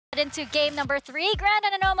Into game number 3. Grand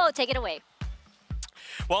and Anomo, take it away.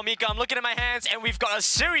 Well, Mika, I'm looking at my hands, and we've got a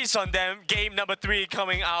series on them. Game number 3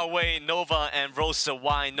 coming our way. Nova and Rosa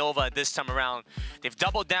Y. Nova this time around. They've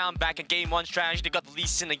doubled down back in game 1 strategy. They got the Lee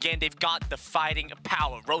Sin again. They've got the fighting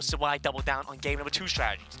power. Rosa Y doubled down on game number 2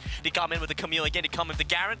 strategies. They come in with the Camille again. They come in with the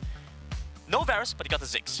Garen. No Varus, but he got the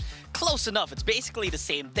Ziggs. Close enough. It's basically the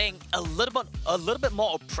same thing. A little bit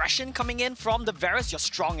more oppression coming in from the Varus. You're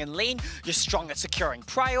strong in lane. You're strong at securing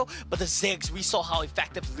prio. But the Ziggs, we saw how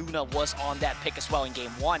effective Luna was on that pick as well in game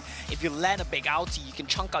 1. If you land a big outie, you can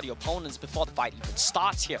chunk out your opponents before the fight even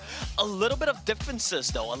starts here. A little bit of differences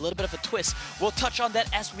though, a little bit of a twist. We'll touch on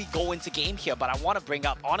that as we go into game here, but I want to bring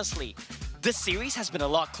up, honestly, this series has been a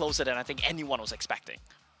lot closer than I think anyone was expecting.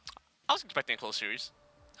 I was expecting a close series.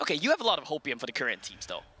 Okay, you have a lot of hopium for the Korean teams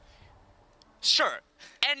though. Sure,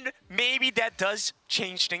 and maybe that does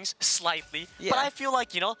change things slightly, yeah. But I feel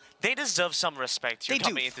like, you know, they deserve some respect here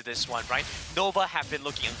coming do. into this one, right? Nova have been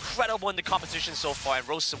looking incredible in the competition so far, and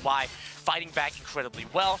Rosa Y fighting back incredibly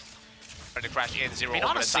well. Trying to crash in. Zero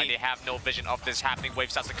on the side. They have no vision of this happening. Wave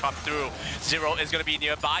starts to come through. Zero is going to be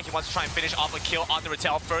nearby. He wants to try and finish off a kill on the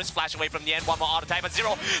Rattel first. Flash away from the end. One more auto time, but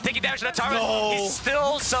Zero taking damage to the turret. No. He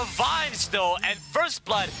still survives though. And first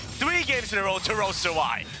blood, 3 games in a row to Rosa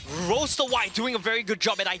Y. Rosa Y doing a very good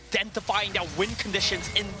job at identifying their win conditions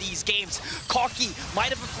in these games. Corki might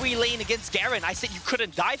have a free lane against Garen. I said you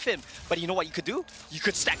couldn't dive him, but you know what you could do? You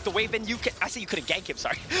could stack the wave and you can. I said you couldn't gank him,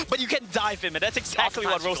 sorry, but you can dive him, and that's exactly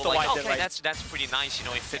what Rosa Y did. Right? That's pretty nice, you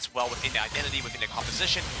know, it fits well within the identity, within the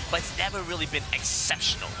composition, but it's never really been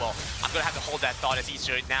exceptional. Well, I'm gonna have to hold that thought as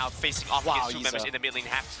Isa now facing off against 2 members in the mid lane,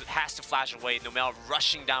 has to flash away. Nomel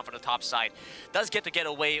rushing down from the top side. Does get to get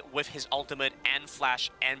away with his ultimate and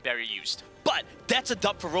flash and barrier used. But that's a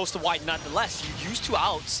dub for Rosa Y nonetheless. You use 2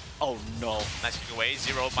 outs. Oh no. Nice kick away.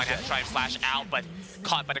 Zero might have to try and flash out, but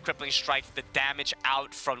caught by the crippling strike. The damage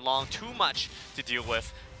out from Long, too much to deal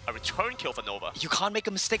with. A return kill for Nova. You can't make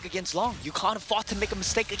a mistake against Long. You can't afford to make a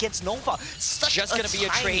mistake against Nova. Such just gonna be a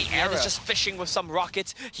trade. And it's just fishing with some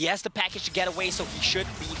rockets. He has the package to get away, so he should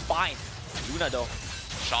be fine. Luna though.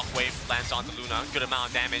 Shockwave lands onto Luna. Good amount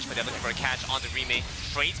of damage, but they're looking for a catch on the remake.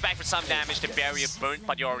 Trades back for some damage. The barrier burnt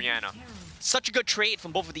by the Orianna. Such a good trade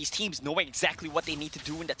from both of these teams, knowing exactly what they need to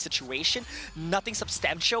do in that situation. Nothing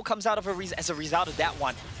substantial comes out of as a result of that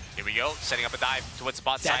one. Here we go, setting up a dive towards the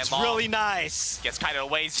bot side. That's really nice. Gets kind of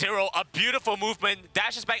away. Zero, a beautiful movement.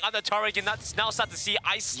 Dashes back on the turret. You now start to see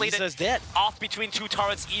isolated. Isa's dead. Off between 2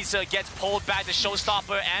 turrets. Isa gets pulled back. The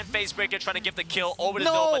Showstopper and Facebreaker trying to give the kill over to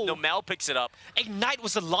Nova. Nomel picks it up. Ignite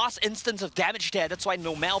was the last instance of damage there. That's why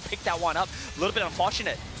Nomel picked that one up. A little bit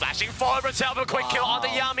unfortunate. Flashing forward, Rattel with a quick kill on the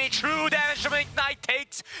Yami. True damage from Ignite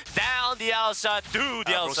takes down the Elsa through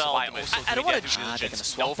the Elsa. I don't want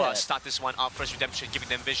to Nova start this one up. First Redemption giving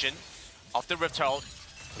them vision of the Rift Herald.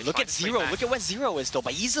 Look at Zero. Look at where Zero is though.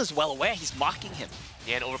 But Isa's well aware. He's marking him.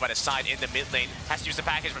 Yeah, and over by the side in the mid lane. Has to use the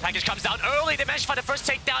package, but the package comes down early. They managed to find the first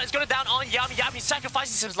takedown. It's going down on Yami. Yami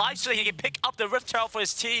sacrifices his life so that he can pick up the Rift Herald for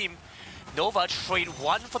his team. Nova trade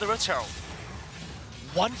 1 for the Rift Herald.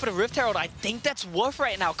 1 for the Rift Herald. I think that's worth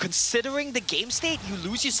right now. Considering the game state, you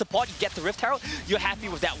lose your support, you get the Rift Herald, you're happy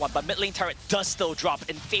with that one. But mid lane turret does still drop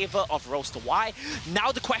in favor of Rosa Y.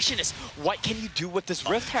 Now the question is, what can you do with this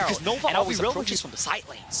Rift Herald? Because Nova always approaches from the side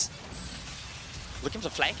lanes. Looking for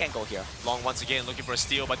flank angle here. Long once again looking for a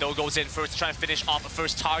steal, but No goes in first to try and finish off a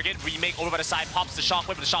first target. Remake over by the side, pops the Shockwave,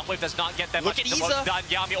 but the Shockwave does not get that much work done.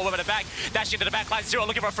 Yami over by the back, dashing into the back line. Zero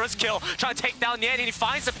looking for a first kill, trying to take down the end, and he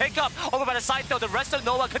finds the pickup over by the side though. The rest of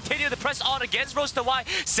Nova continue to press on against Rosa Y.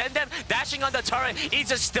 Send them dashing on the turret.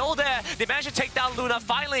 Isa's still there. They manage to take down Luna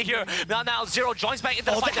finally here. Now Zero joins back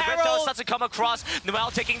into the fight. The Rift Herald starts to come across.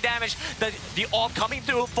 Noel taking damage. The orb coming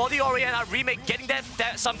through for the Orianna. Remake getting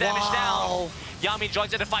some damage down. Yami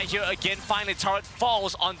joins in the fight here again. Finally, turret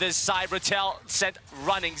falls on this side. Rattel sent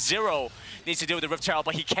running. Zero needs to deal with the Rift Herald,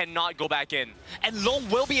 but he cannot go back in. And Lone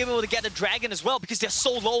will be able to get the Dragon as well because they're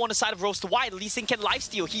so low on the side of Rosa Y. Lee Sin can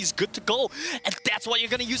lifesteal. He's good to go. And that's what you're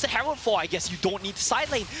going to use the Herald for. I guess you don't need the side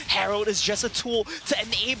lane. Herald is just a tool to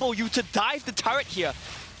enable you to dive the turret here.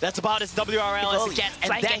 That's about as WRL as it gets.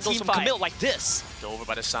 And that team from Camille like this. Go over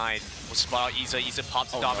by the side. We'll spot out Isa. Isa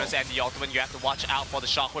pops the dominance and the ultimate. You have to watch out for the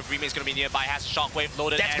Shockwave. Remake's going to be nearby. Has the Shockwave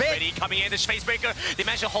loaded and ready. Coming in, the Facebreaker. They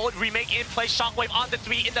managed to hold Remake in place. Shockwave on the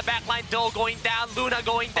 3 in the back line. Do going down. Luna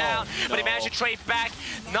going down. But they managed to trade back.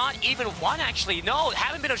 Not even 1 actually. No,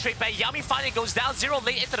 haven't been a trade back. Yami finally goes down. Zero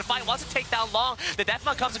late into the fight. Wants to take down Long. The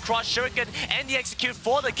Deathmark comes across. Shuriken and the execute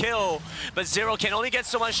for the kill. But Zero can only get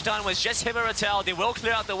so much done with just him and Rattel. They will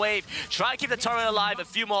clear out the wave. Try to keep the turret alive. A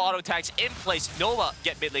few more auto attacks in place. No Nova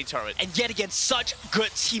get mid lane turret. And yet again, such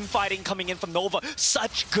good team fighting coming in from Nova.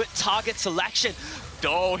 Such good target selection.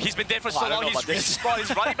 Oh, he's been dead for so long.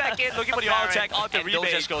 He's running back in, looking for the auto attack on the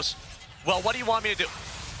remake. Just goes, well, what do you want me to do?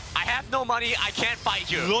 I have no money. I can't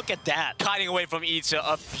fight you. Look at that. Kiting away from Ita.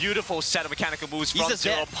 A beautiful set of mechanical moves from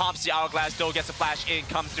Zero. Pops the Hourglass. Do gets a flash in.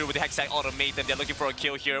 Comes through with the Hextech automate. Then they're looking for a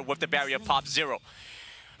kill here with the barrier. Pop Zero.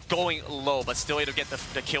 Going low, but still able to get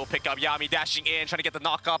the kill pick up. Yami dashing in, trying to get the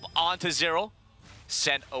knock up onto Zero.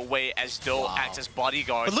 Sent away as Do acts as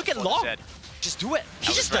bodyguard. But look at Long. Just do it.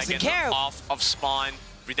 He just doesn't care. Off of spawn.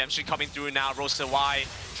 Redemption coming through now. Roasted Y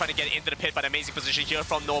trying to get into the pit, but amazing position here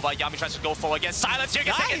from Nova. Yami tries to go forward again. Silence here,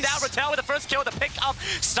 gets taken down. Rattel with the first kill. The pick up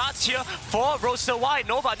starts here for Roasted Y.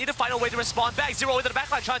 Nova need to find a way to respond back. Zero into the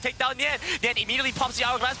backline, trying to take down Nien. Nien immediately pops the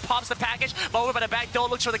Hourglass, pops the package, but over by the back door,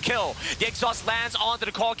 looks for the kill. The exhaust lands onto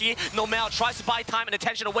the Corgi. Nomel tries to buy time and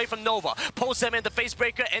attention away from Nova. Pulls them in the face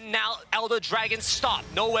breaker, and now Elder Dragon stop.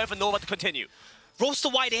 Nowhere for Nova to continue. Roaster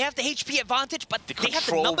Y, they have the HP advantage, but they have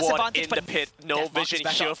the control numbers ward advantage. in But the pit, no vision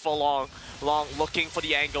here for Long. Long looking for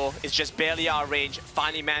the angle, is just barely out of range.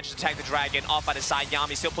 Finally managed to tag the Dragon off by the side.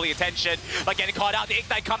 Yami still pulling attention, but getting caught out. The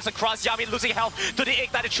Ignite comes across. Yami losing health to the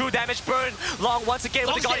Ignite. A true damage burn. Long once again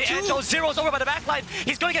with the Guardian Angel. Zero's over by the backline.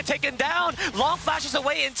 He's going to get taken down. Long flashes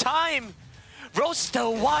away in time. Roaster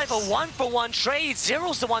Y, a 1-for-1 trade.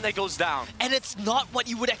 Zero's the one that goes down. And it's not what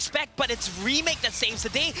you would expect, but it's Remake that saves the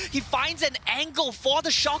day. He finds an angle for the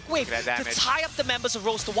Shockwave to tie up the members of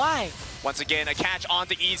Roaster Y. Once again, a catch on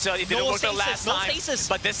the Ita. It didn't work the last time,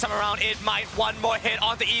 but this time around, it might. One more hit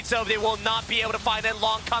on the Ita. They will not be able to find it.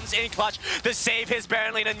 Long comes in clutch to save his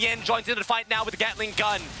Baron lane, and Yen joins into the fight now with the Gatling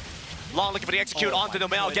gun. Long looking for the execute onto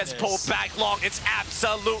Nomel, gets pulled back. Long, it's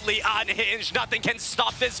absolutely unhinged. Nothing can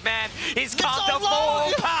stop this man. He's got the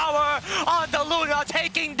full power onto Luna,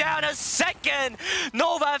 taking down a second.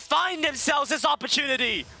 Nova find themselves this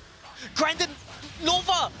opportunity. Grandin,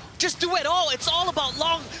 Nova, just do it all. It's all about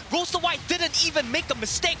Long. Roaster Y didn't even make the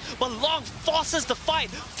mistake, but Long forces the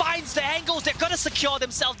fight, finds the angles. They're gonna secure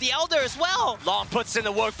themselves the Elder as well. Long puts in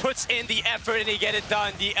the work, puts in the effort, and they get it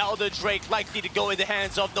done. The Elder Drake likely to go in the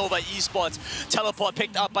hands of Nova Esports. Teleport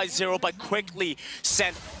picked up by Zero, but quickly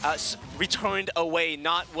sent, returned away,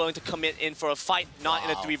 not willing to commit in for a fight, not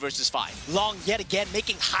in a 3 versus 5. Long yet again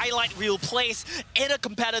making highlight reel plays in a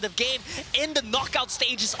competitive game in the knockout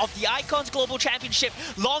stages of the Icons Global Championship.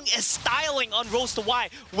 Long is styling on Roaster Y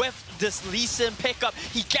with this Lee Sin pickup.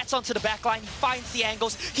 He gets onto the backline, he finds the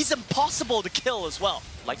angles. He's impossible to kill as well.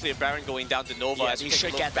 Likely a Baron going down to Nova as we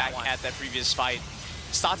should look back at that previous fight.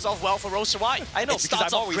 Starts off well for Roaster Y. I know,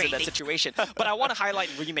 because I'm always in that situation. But I want to highlight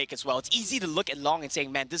Remake as well. It's easy to look at Long and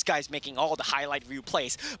saying, man, this guy's making all the highlight reel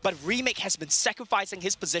plays. But Remake has been sacrificing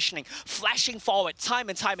his positioning, flashing forward time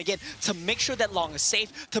and time again to make sure that Long is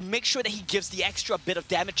safe, to make sure that he gives the extra bit of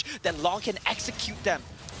damage, that Long can execute them.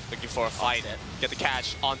 Looking for a fight. Get the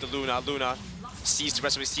catch onto Luna. Luna sees the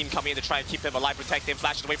rest of his team coming in to try and keep him alive, protect him,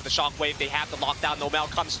 flashes away for the Shockwave. They have the lockdown.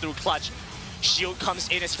 Nomel comes through clutch. Shield comes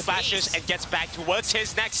in as flashes and gets back towards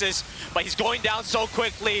his Nexus, but he's going down so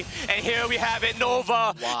quickly. And here we have it,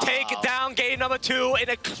 Nova take down game number 2 in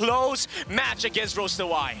a close match against Roaster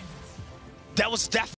Y. That was definitely